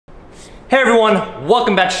Hey everyone,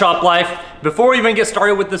 welcome back to Shop Life. Before we even get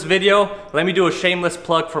started with this video, let me do a shameless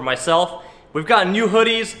plug for myself. We've got new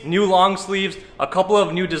hoodies, new long sleeves, a couple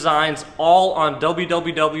of new designs, all on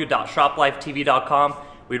www.shoplifetv.com.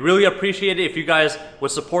 We'd really appreciate it if you guys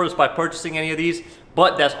would support us by purchasing any of these,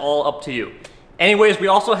 but that's all up to you. Anyways, we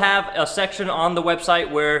also have a section on the website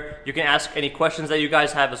where you can ask any questions that you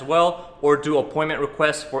guys have as well, or do appointment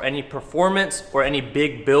requests for any performance or any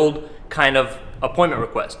big build kind of appointment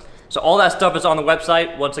request. So all that stuff is on the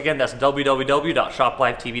website. Once again, that's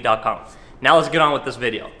www.shoplifetv.com. Now let's get on with this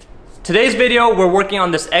video. Today's video, we're working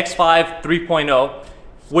on this X5 3.0,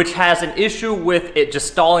 which has an issue with it just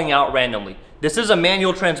stalling out randomly. This is a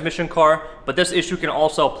manual transmission car, but this issue can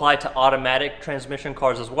also apply to automatic transmission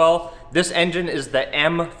cars as well. This engine is the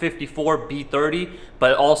M54 B30,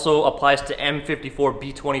 but it also applies to M54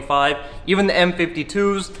 B25, even the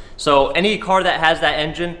M52s. So any car that has that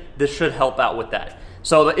engine, this should help out with that.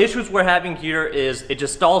 So the issues we're having here is it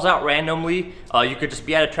just stalls out randomly. You could just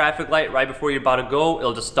be at a traffic light right before you're about to go,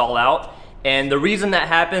 it'll just stall out. And the reason that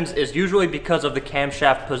happens is usually because of the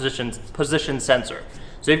camshaft position sensor.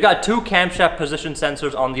 So you've got two camshaft position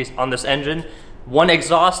sensors on this engine, one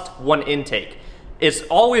exhaust, one intake. It's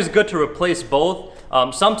always good to replace both.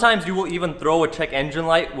 Sometimes you will even throw a check engine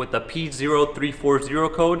light with the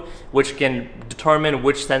P0340 code, which can determine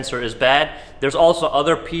which sensor is bad. There's also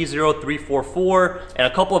other P0344 and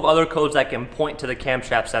a couple of other codes that can point to the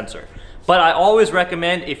camshaft sensor. But I always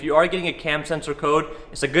recommend, if you are getting a cam sensor code,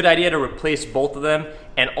 it's a good idea to replace both of them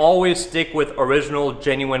and always stick with original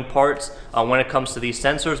genuine parts when it comes to these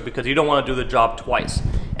sensors, because you don't want to do the job twice.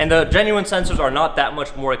 And the genuine sensors are not that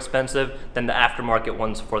much more expensive than the aftermarket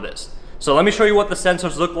ones for this. So let me show you what the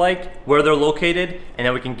sensors look like, where they're located, and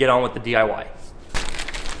then we can get on with the DIY.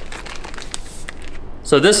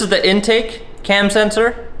 So this is the intake cam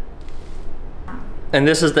sensor, and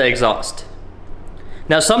this is the exhaust.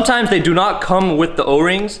 Now sometimes they do not come with the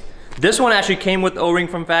O-rings. This one actually came with the O-ring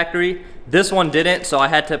from factory. This one didn't, so I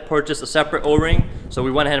had to purchase a separate O-ring. So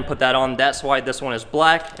we went ahead and put that on. That's why this one is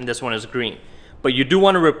black and this one is green. But you do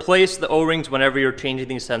want to replace the O-rings whenever you're changing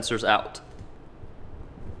these sensors out.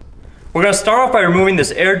 We're going to start off by removing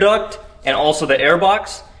this air duct and also the air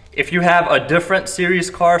box. If you have a different series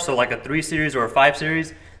car, so like a 3 Series or a 5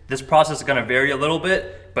 Series, this process is going to vary a little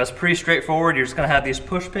bit, but it's pretty straightforward. You're just going to have these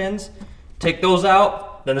push pins. Take those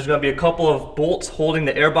out, then there's going to be a couple of bolts holding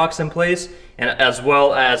the air box in place, and as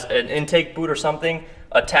well as an intake boot or something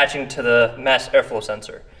attaching to the mass airflow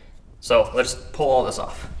sensor. So let's pull all this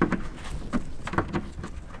off.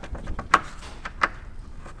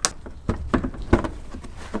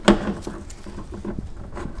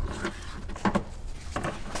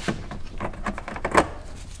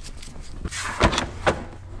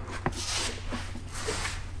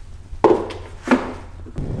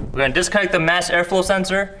 We're going to disconnect the mass airflow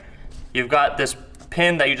sensor. You've got this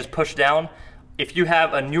pin that you just push down. If you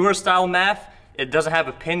have a newer style MAF, it doesn't have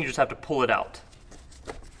a pin, you just have to pull it out.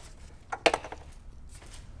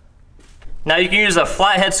 Now you can use a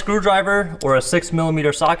flathead screwdriver or a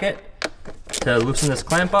 6mm socket to loosen this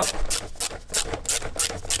clamp up.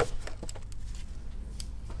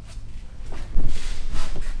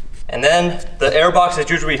 And then the air box is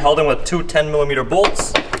usually held in with two 10mm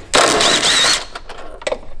bolts.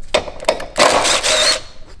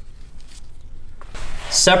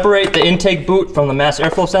 Separate the intake boot from the mass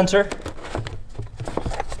airflow sensor,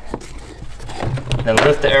 then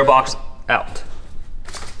lift the air box out.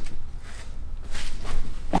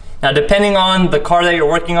 Now depending on the car that you're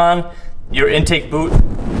working on, your intake boot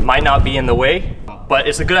might not be in the way, but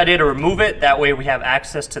it's a good idea to remove it. That way we have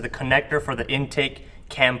access to the connector for the intake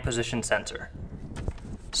cam position sensor.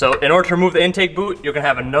 So in order to remove the intake boot, you're going to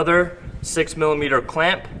have another 6mm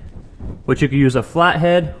clamp, which you can use a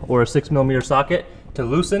flathead or a 6mm socket to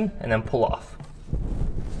loosen and then pull off.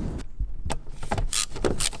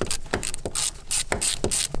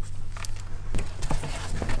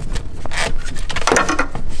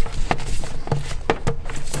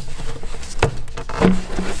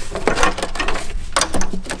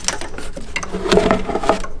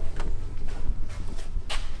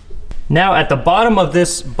 Now at the bottom of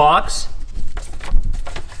this box,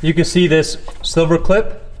 you can see this silver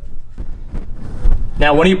clip.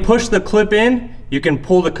 Now when you push the clip in, you can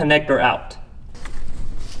pull the connector out.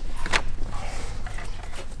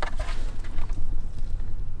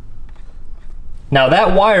 Now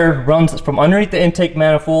that wire runs from underneath the intake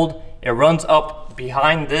manifold, it runs up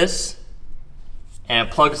behind this, and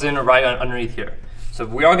it plugs in right underneath here. So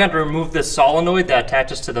we are going to remove this solenoid that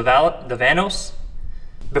attaches to the vanos.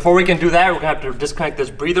 Before we can do that, we're going to have to disconnect this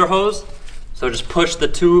breather hose. So just push the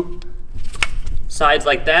two sides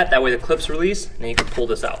like that. That way the clips release, and then you can pull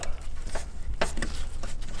this out.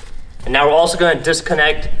 And now we're also going to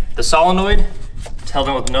disconnect the solenoid. It's held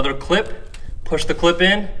on with another clip. Push the clip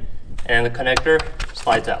in, and the connector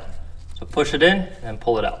slides out. So push it in and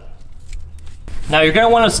pull it out. Now you're going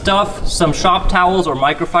to want to stuff some shop towels or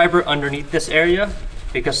microfiber underneath this area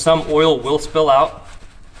because some oil will spill out.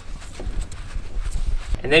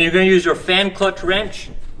 And then you're going to use your fan clutch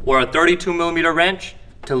wrench or a 32mm wrench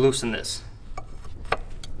to loosen this.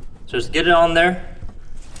 So just get it on there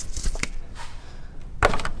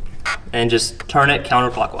and just turn it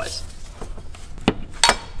counterclockwise.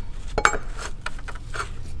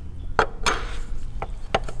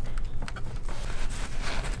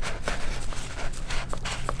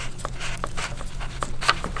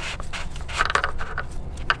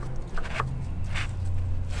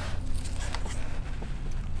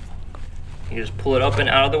 You just pull it up and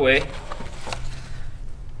out of the way.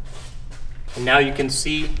 And now you can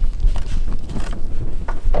see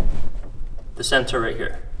the sensor right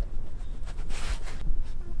here.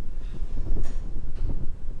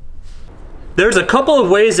 There's a couple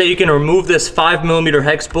of ways that you can remove this 5mm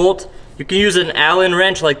hex bolt. You can use an Allen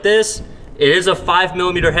wrench like this. It is a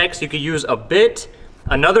 5mm hex. You could use a bit.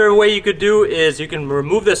 Another way you could do is you can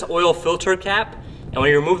remove this oil filter cap. And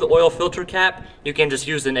when you remove the oil filter cap, you can just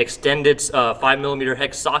use an extended 5mm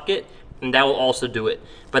hex socket, and that will also do it.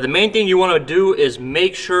 But the main thing you want to do is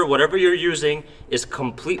make sure whatever you're using is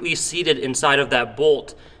completely seated inside of that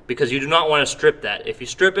bolt, because you do not want to strip that. If you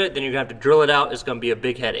strip it, then you're going to have to drill it out. It's going to be a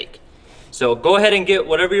big headache. So go ahead and get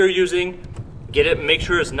whatever you're using, get it, make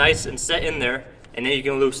sure it's nice and set in there, and then you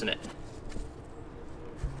can loosen it.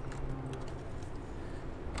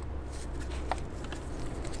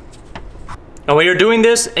 And when you're doing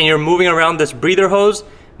this and you're moving around this breather hose,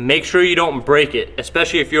 make sure you don't break it,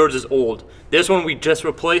 especially if yours is old. This one we just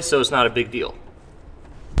replaced, so it's not a big deal.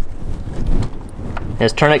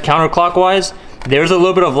 Let's turn it counterclockwise. There's a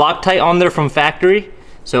little bit of Loctite on there from factory,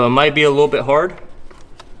 so it might be a little bit hard.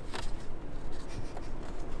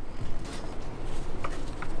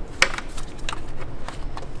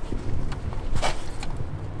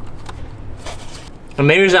 The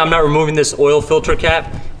main reason I'm not removing this oil filter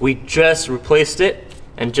cap, we just replaced it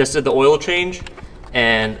and just did the oil change,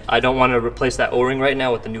 and I don't want to replace that O-ring right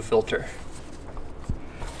now with the new filter.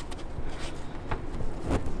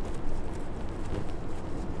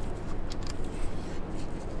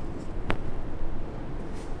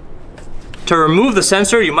 To remove the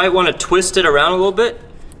sensor, you might want to twist it around a little bit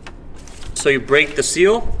so you break the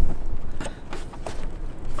seal.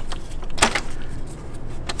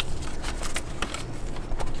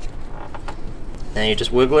 And you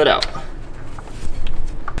just wiggle it out.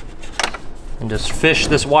 And just fish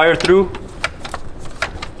this wire through.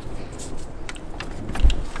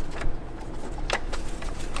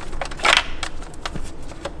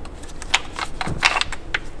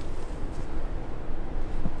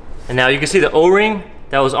 And now you can see the O-ring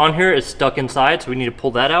that was on here is stuck inside, so we need to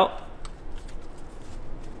pull that out.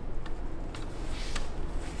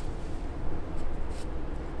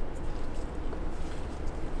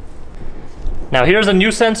 Now here's a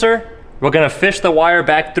new sensor. We're gonna fish the wire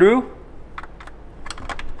back through.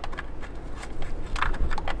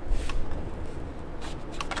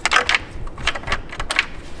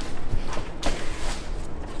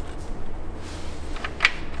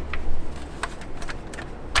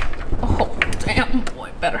 Oh, damn, boy,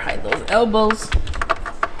 better hide those elbows.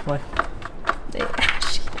 What? They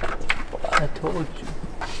ashy. I told you.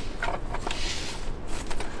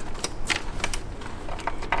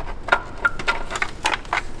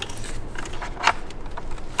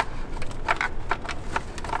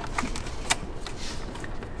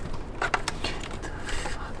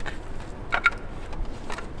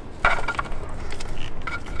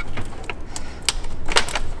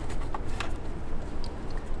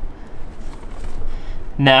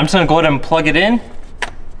 Now I'm just gonna go ahead and plug it in.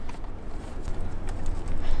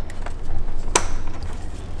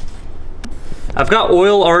 I've got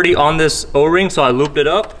oil already on this O-ring, so I looped it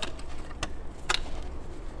up.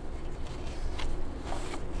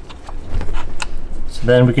 So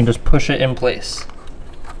then we can just push it in place.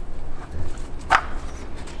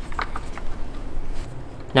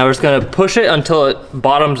 Now we're just gonna push it until it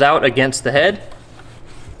bottoms out against the head.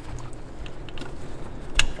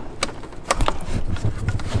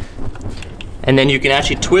 And then you can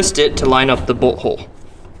actually twist it to line up the bolt hole.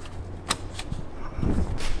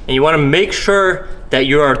 And you want to make sure that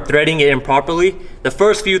you are threading it in properly. The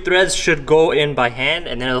first few threads should go in by hand,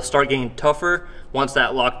 and then it'll start getting tougher once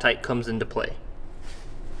that Loctite comes into play.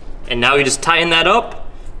 And now you just tighten that up,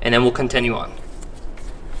 and then we'll continue on.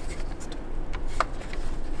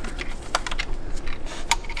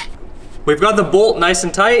 We've got the bolt nice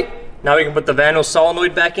and tight. Now we can put the Vano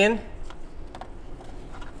solenoid back in.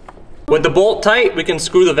 With the bolt tight, we can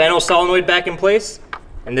screw the Vano solenoid back in place.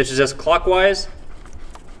 And this is just clockwise.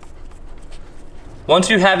 Once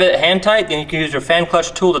you have it hand tight, then you can use your fan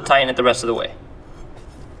clutch tool to tighten it the rest of the way.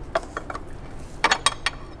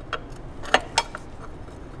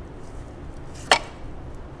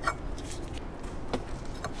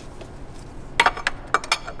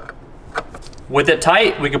 With it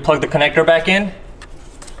tight, we can plug the connector back in.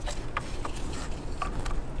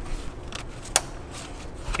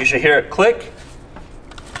 You should hear it click.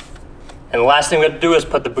 And the last thing we have to do is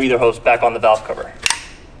put the breather hose back on the valve cover.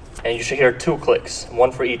 And you should hear 2 clicks,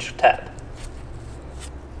 1 for each tab.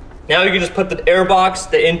 Now you can just put the air box,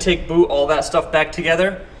 the intake boot, all that stuff back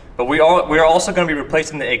together. But we are also going to be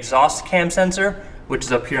replacing the exhaust cam sensor, which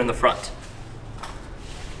is up here in the front.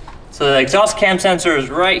 So the exhaust cam sensor is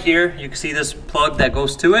right here. You can see this plug that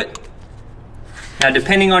goes to it. Now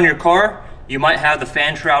depending on your car, you might have the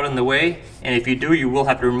fan shroud in the way, and if you do, you will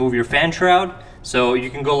have to remove your fan shroud. So you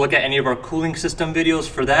can go look at any of our cooling system videos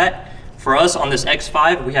for that. For us on this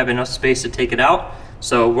X5, we have enough space to take it out.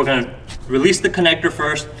 So we're gonna release the connector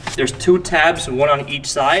first. There's 2 tabs, 1 on each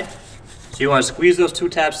side. So you wanna squeeze those 2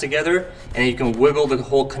 tabs together, and you can wiggle the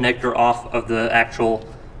whole connector off of the actual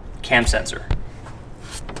cam sensor.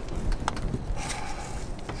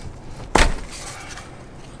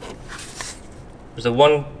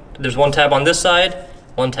 There's one tab on this side,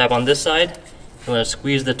 1 tab on this side. I'm gonna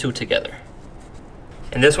squeeze the 2 together.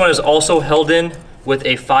 And this one is also held in with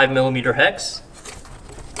a 5mm hex.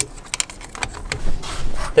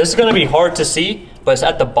 This is gonna be hard to see, but it's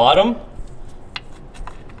at the bottom.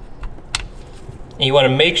 And you wanna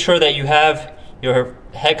make sure that you have your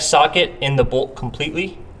hex socket in the bolt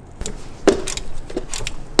completely.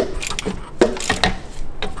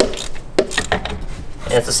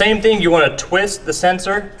 And it's the same thing, you wanna twist the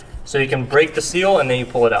sensor so you can break the seal and then you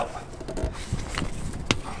pull it out.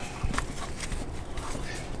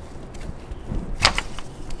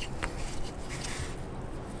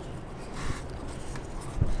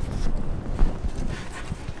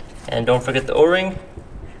 And don't forget the O-ring.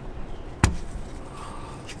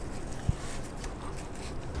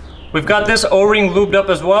 We've got this O-ring lubed up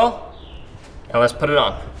as well. And let's put it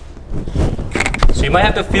on. So you might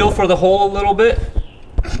have to feel for the hole a little bit.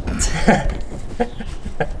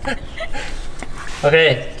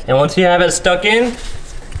 Okay, and once you have it stuck in,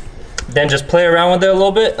 then just play around with it a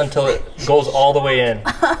little bit until it goes all the way in.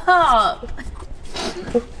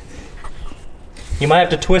 You might have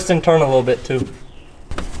to twist and turn a little bit too.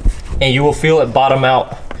 And you will feel it bottom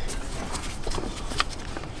out.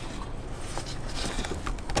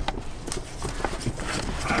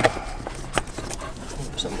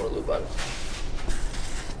 Put some more lube on.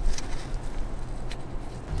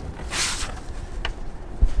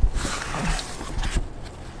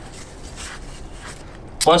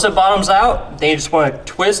 Once it bottoms out, then you just want to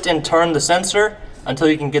twist and turn the sensor until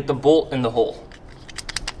you can get the bolt in the hole.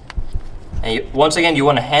 And once again, you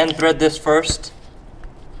want to hand thread this first.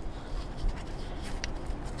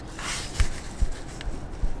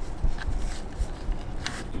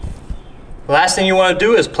 The last thing you want to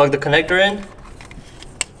do is plug the connector in.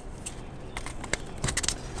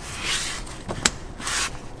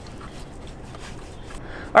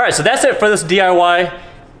 Alright, so that's it for this DIY.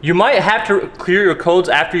 You might have to clear your codes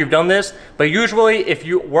after you've done this, but usually if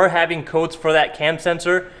you were having codes for that cam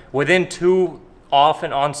sensor, within 2 off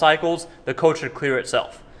and on cycles, the code should clear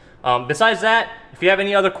itself. Besides that, if you have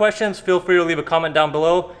any other questions, feel free to leave a comment down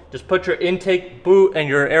below. Just put your intake boot and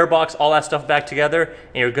your air box, all that stuff back together,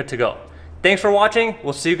 and you're good to go. Thanks for watching.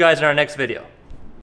 We'll see you guys in our next video.